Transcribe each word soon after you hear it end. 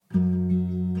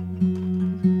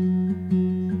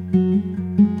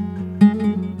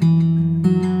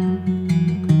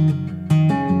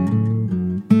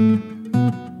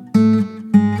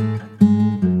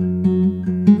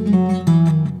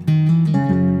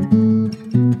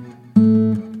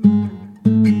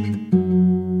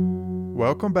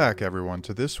Welcome back, everyone,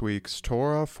 to this week's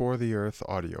Torah for the Earth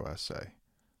audio essay.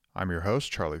 I'm your host,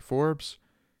 Charlie Forbes,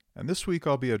 and this week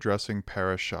I'll be addressing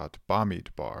Parashat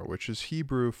Bamidbar, which is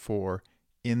Hebrew for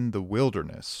in the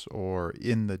wilderness or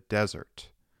in the desert.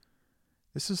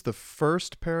 This is the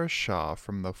first parashah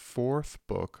from the fourth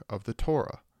book of the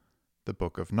Torah, the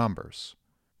book of Numbers.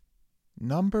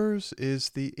 Numbers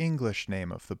is the English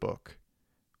name of the book,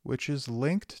 which is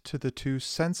linked to the two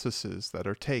censuses that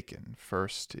are taken,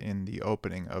 first in the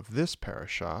opening of this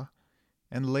parashah,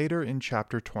 and later in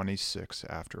chapter 26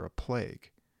 after a plague.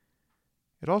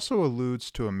 It also alludes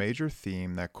to a major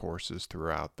theme that courses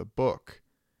throughout the book,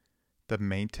 the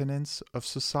maintenance of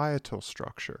societal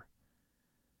structure.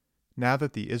 Now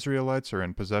that the Israelites are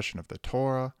in possession of the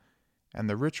Torah and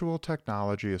the ritual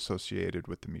technology associated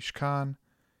with the Mishkan,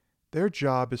 their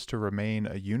job is to remain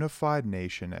a unified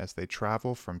nation as they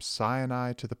travel from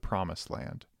Sinai to the Promised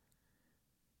Land.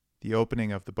 The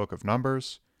opening of the book of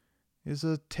Numbers is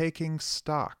a taking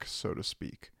stock, so to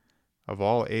speak, of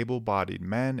all able-bodied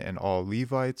men and all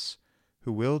Levites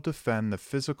who will defend the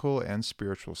physical and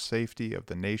spiritual safety of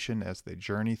the nation as they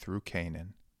journey through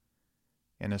Canaan.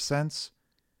 In a sense,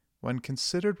 when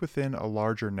considered within a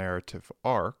larger narrative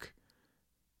arc,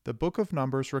 the book of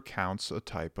Numbers recounts a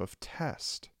type of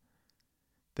test.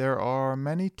 There are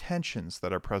many tensions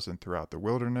that are present throughout the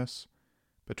wilderness,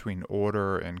 between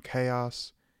order and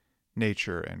chaos,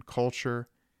 nature and culture,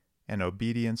 and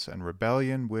obedience and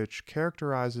rebellion, which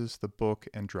characterizes the book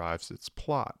and drives its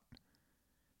plot.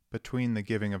 Between the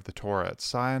giving of the Torah at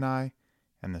Sinai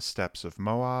and the steppes of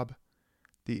Moab,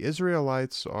 the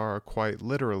Israelites are quite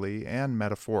literally and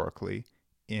metaphorically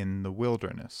in the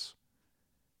wilderness.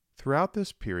 Throughout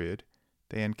this period,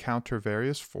 they encounter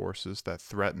various forces that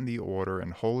threaten the order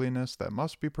and holiness that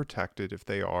must be protected if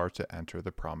they are to enter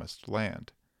the Promised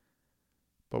Land.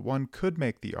 But one could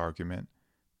make the argument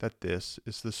that this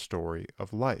is the story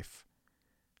of life,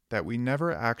 that we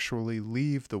never actually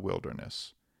leave the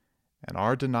wilderness, and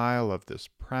our denial of this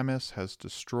premise has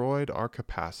destroyed our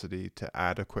capacity to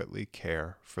adequately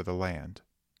care for the land.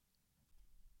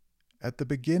 At the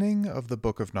beginning of the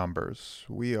book of Numbers,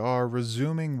 we are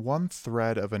resuming one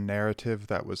thread of a narrative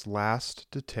that was last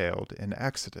detailed in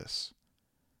Exodus.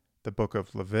 The book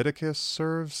of Leviticus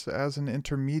serves as an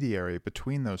intermediary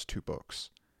between those two books.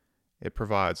 It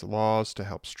provides laws to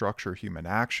help structure human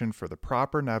action for the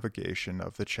proper navigation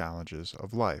of the challenges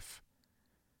of life.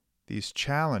 These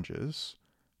challenges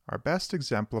are best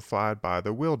exemplified by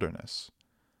the wilderness,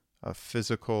 a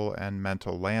physical and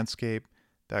mental landscape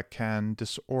that can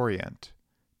disorient,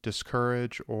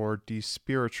 discourage, or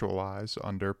despiritualize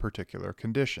under particular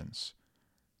conditions.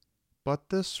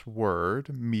 But this word,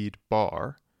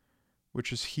 Midbar,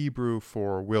 which is Hebrew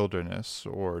for wilderness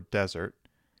or desert,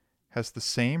 has the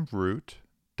same root,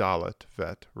 dalet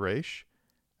vet resh,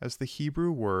 as the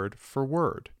Hebrew word for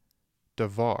word,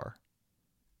 davar.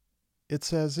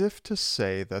 It's as if to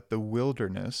say that the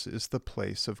wilderness is the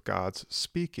place of God's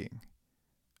speaking,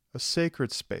 a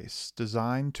sacred space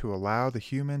designed to allow the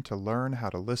human to learn how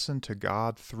to listen to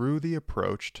God through the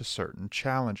approach to certain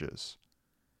challenges.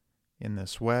 In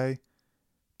this way,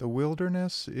 the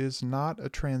wilderness is not a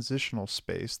transitional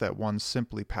space that one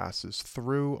simply passes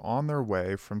through on their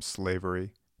way from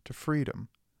slavery to freedom.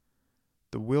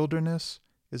 The wilderness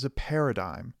is a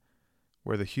paradigm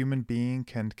where the human being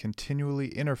can continually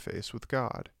interface with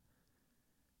God.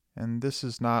 And this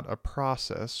is not a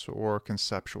process or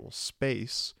conceptual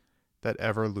space that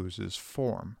ever loses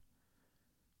form.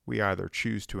 We either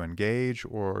choose to engage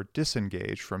or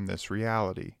disengage from this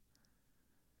reality.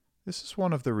 This is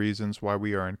one of the reasons why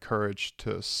we are encouraged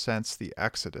to sense the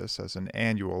Exodus as an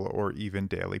annual or even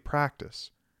daily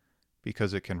practice,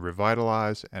 because it can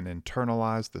revitalize and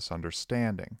internalize this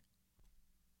understanding.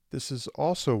 This is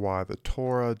also why the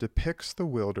Torah depicts the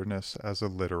wilderness as a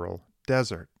literal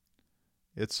desert.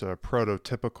 It's a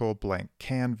prototypical blank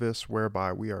canvas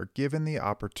whereby we are given the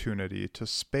opportunity to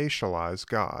spatialize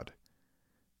God.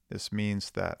 This means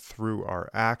that through our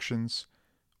actions,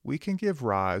 we can give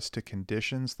rise to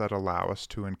conditions that allow us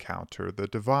to encounter the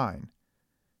divine.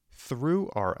 Through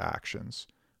our actions,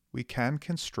 we can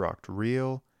construct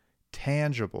real,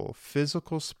 tangible,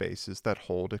 physical spaces that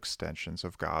hold extensions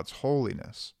of God's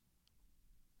holiness.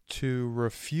 To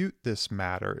refute this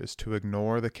matter is to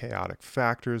ignore the chaotic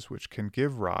factors which can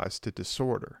give rise to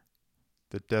disorder.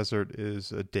 The desert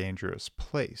is a dangerous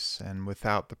place, and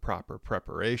without the proper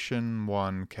preparation,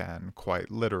 one can quite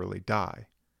literally die.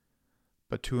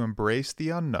 But to embrace the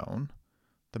unknown,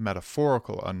 the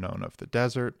metaphorical unknown of the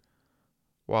desert,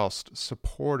 whilst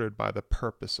supported by the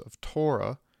purpose of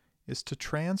Torah, is to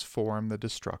transform the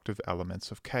destructive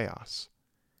elements of chaos.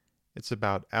 It's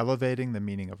about elevating the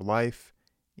meaning of life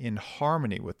in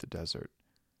harmony with the desert.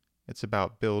 It's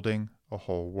about building a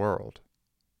whole world.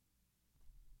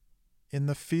 In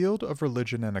the field of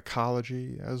religion and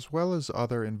ecology, as well as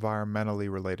other environmentally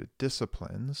related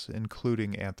disciplines,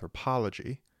 including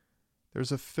anthropology,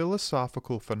 there's a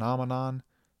philosophical phenomenon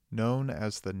known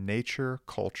as the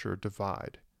nature-culture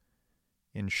divide.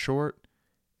 In short,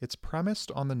 it's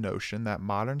premised on the notion that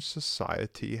modern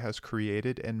society has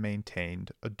created and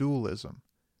maintained a dualism.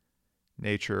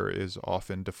 Nature is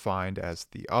often defined as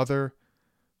the other,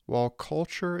 while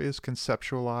culture is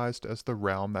conceptualized as the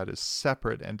realm that is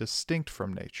separate and distinct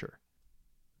from nature.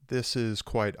 This is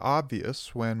quite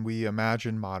obvious when we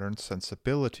imagine modern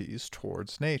sensibilities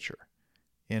towards nature.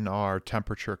 In our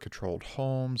temperature-controlled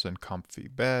homes and comfy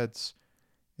beds,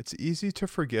 it's easy to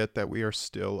forget that we are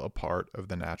still a part of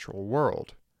the natural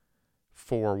world.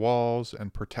 Four walls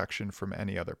and protection from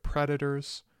any other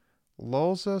predators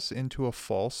lulls us into a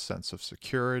false sense of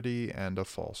security and a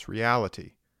false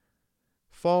reality.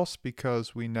 False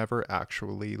because we never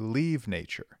actually leave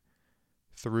nature.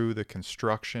 Through the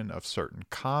construction of certain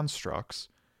constructs,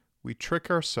 we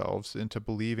trick ourselves into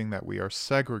believing that we are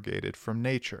segregated from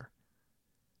nature.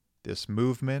 This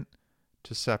movement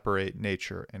to separate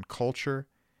nature and culture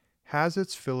has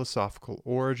its philosophical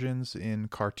origins in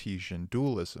Cartesian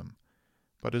dualism,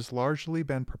 but has largely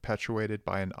been perpetuated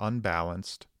by an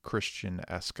unbalanced Christian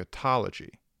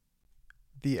eschatology.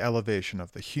 The elevation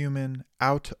of the human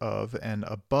out of and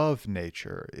above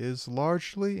nature is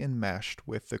largely enmeshed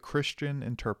with the Christian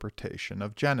interpretation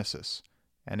of Genesis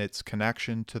and its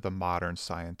connection to the modern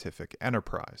scientific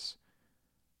enterprise.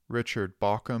 Richard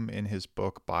Bauckham, in his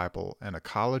book Bible and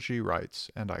Ecology, writes,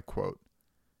 and I quote,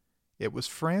 "It was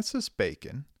Francis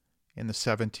Bacon, in the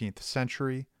 17th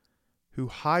century, who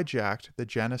hijacked the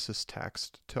Genesis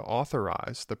text to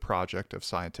authorize the project of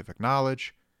scientific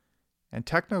knowledge and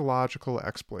technological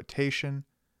exploitation,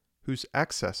 whose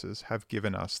excesses have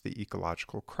given us the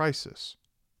ecological crisis.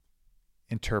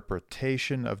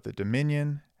 Interpretation of the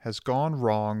dominion has gone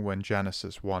wrong when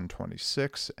Genesis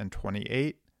 1:26 and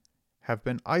 28 have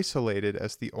been isolated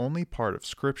as the only part of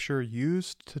Scripture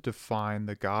used to define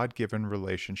the God-given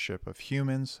relationship of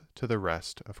humans to the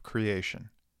rest of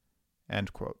creation."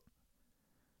 End quote.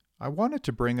 I wanted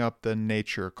to bring up the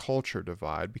nature-culture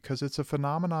divide because it's a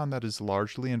phenomenon that is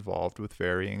largely involved with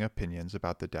varying opinions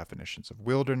about the definitions of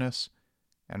wilderness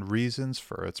and reasons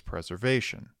for its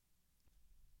preservation.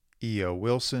 E.O.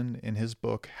 Wilson, in his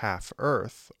book Half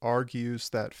Earth, argues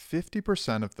that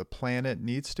 50% of the planet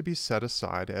needs to be set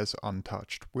aside as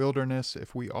untouched wilderness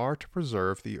if we are to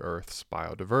preserve the Earth's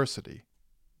biodiversity.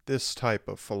 This type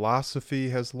of philosophy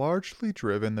has largely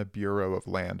driven the Bureau of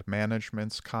Land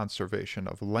Management's conservation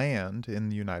of land in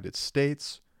the United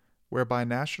States, whereby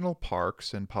national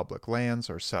parks and public lands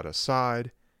are set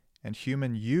aside, and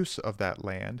human use of that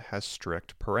land has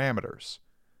strict parameters.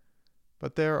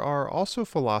 But there are also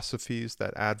philosophies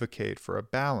that advocate for a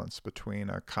balance between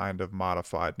a kind of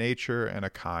modified nature and a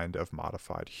kind of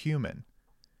modified human.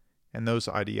 And those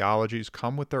ideologies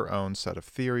come with their own set of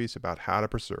theories about how to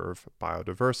preserve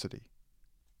biodiversity.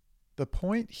 The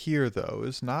point here, though,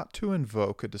 is not to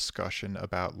invoke a discussion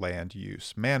about land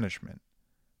use management.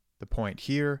 The point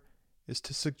here is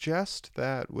to suggest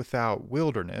that without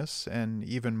wilderness, and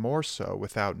even more so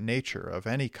without nature of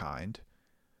any kind,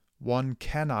 one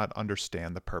cannot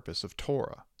understand the purpose of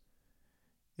Torah.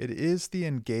 It is the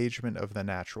engagement of the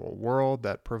natural world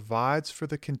that provides for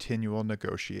the continual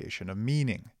negotiation of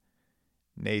meaning.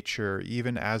 Nature,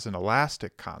 even as an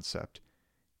elastic concept,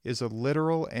 is a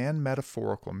literal and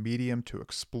metaphorical medium to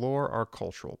explore our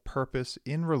cultural purpose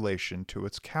in relation to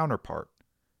its counterpart,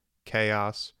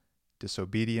 chaos,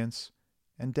 disobedience,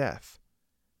 and death.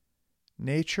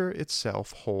 Nature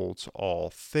itself holds all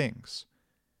things.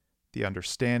 The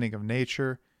understanding of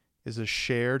nature is a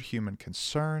shared human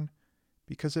concern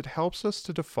because it helps us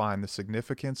to define the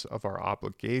significance of our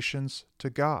obligations to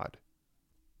God.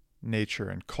 Nature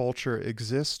and culture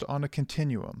exist on a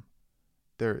continuum.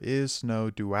 There is no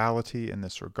duality in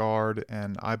this regard,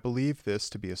 and I believe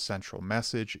this to be a central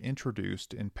message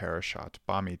introduced in Parashat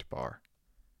Bamidbar.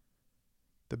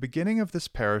 The beginning of this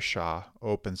parashah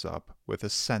opens up with a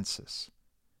census.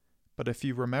 But if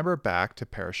you remember back to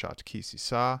Parashat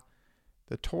Kisisa,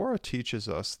 the Torah teaches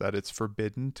us that it's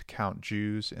forbidden to count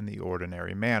Jews in the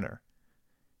ordinary manner.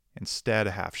 Instead,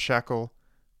 a half shekel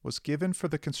was given for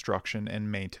the construction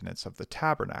and maintenance of the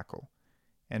tabernacle,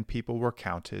 and people were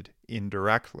counted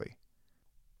indirectly.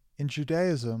 In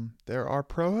Judaism, there are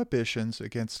prohibitions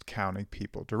against counting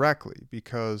people directly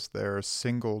because they're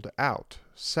singled out,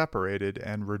 separated,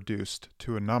 and reduced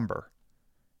to a number.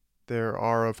 There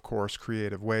are, of course,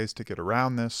 creative ways to get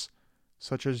around this,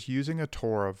 such as using a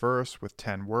Torah verse with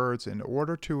 10 words in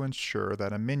order to ensure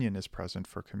that a minyan is present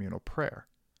for communal prayer.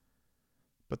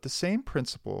 But the same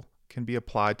principle can be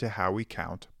applied to how we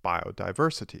count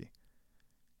biodiversity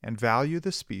and value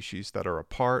the species that are a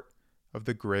part of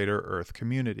the greater Earth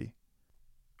community.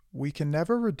 We can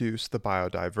never reduce the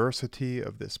biodiversity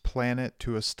of this planet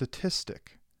to a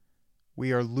statistic.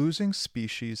 We are losing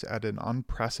species at an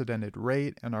unprecedented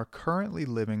rate and are currently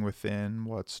living within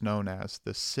what's known as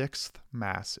the 6th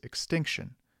mass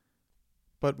extinction.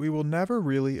 But we will never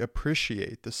really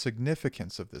appreciate the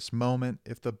significance of this moment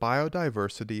if the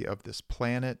biodiversity of this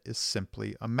planet is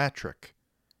simply a metric.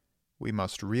 We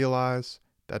must realize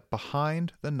that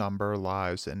behind the number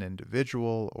lies an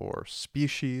individual or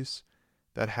species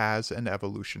that has an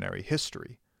evolutionary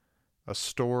history, a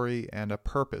story, and a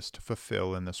purpose to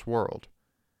fulfill in this world.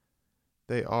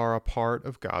 They are a part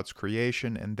of God's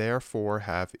creation and therefore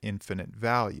have infinite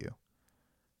value.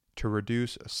 To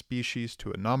reduce a species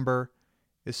to a number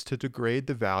is to degrade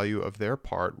the value of their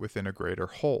part within a greater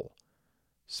whole.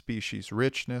 Species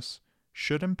richness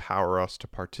should empower us to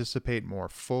participate more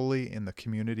fully in the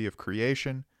community of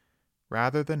creation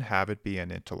rather than have it be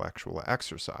an intellectual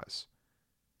exercise.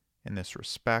 In this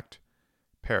respect,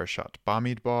 Parashat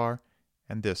Bamidbar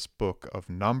and this book of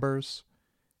Numbers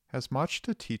has much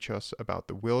to teach us about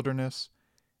the wilderness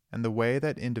and the way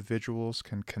that individuals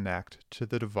can connect to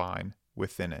the divine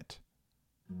within it.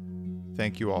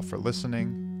 Thank you all for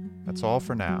listening. That's all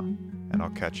for now, and I'll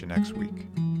catch you next week.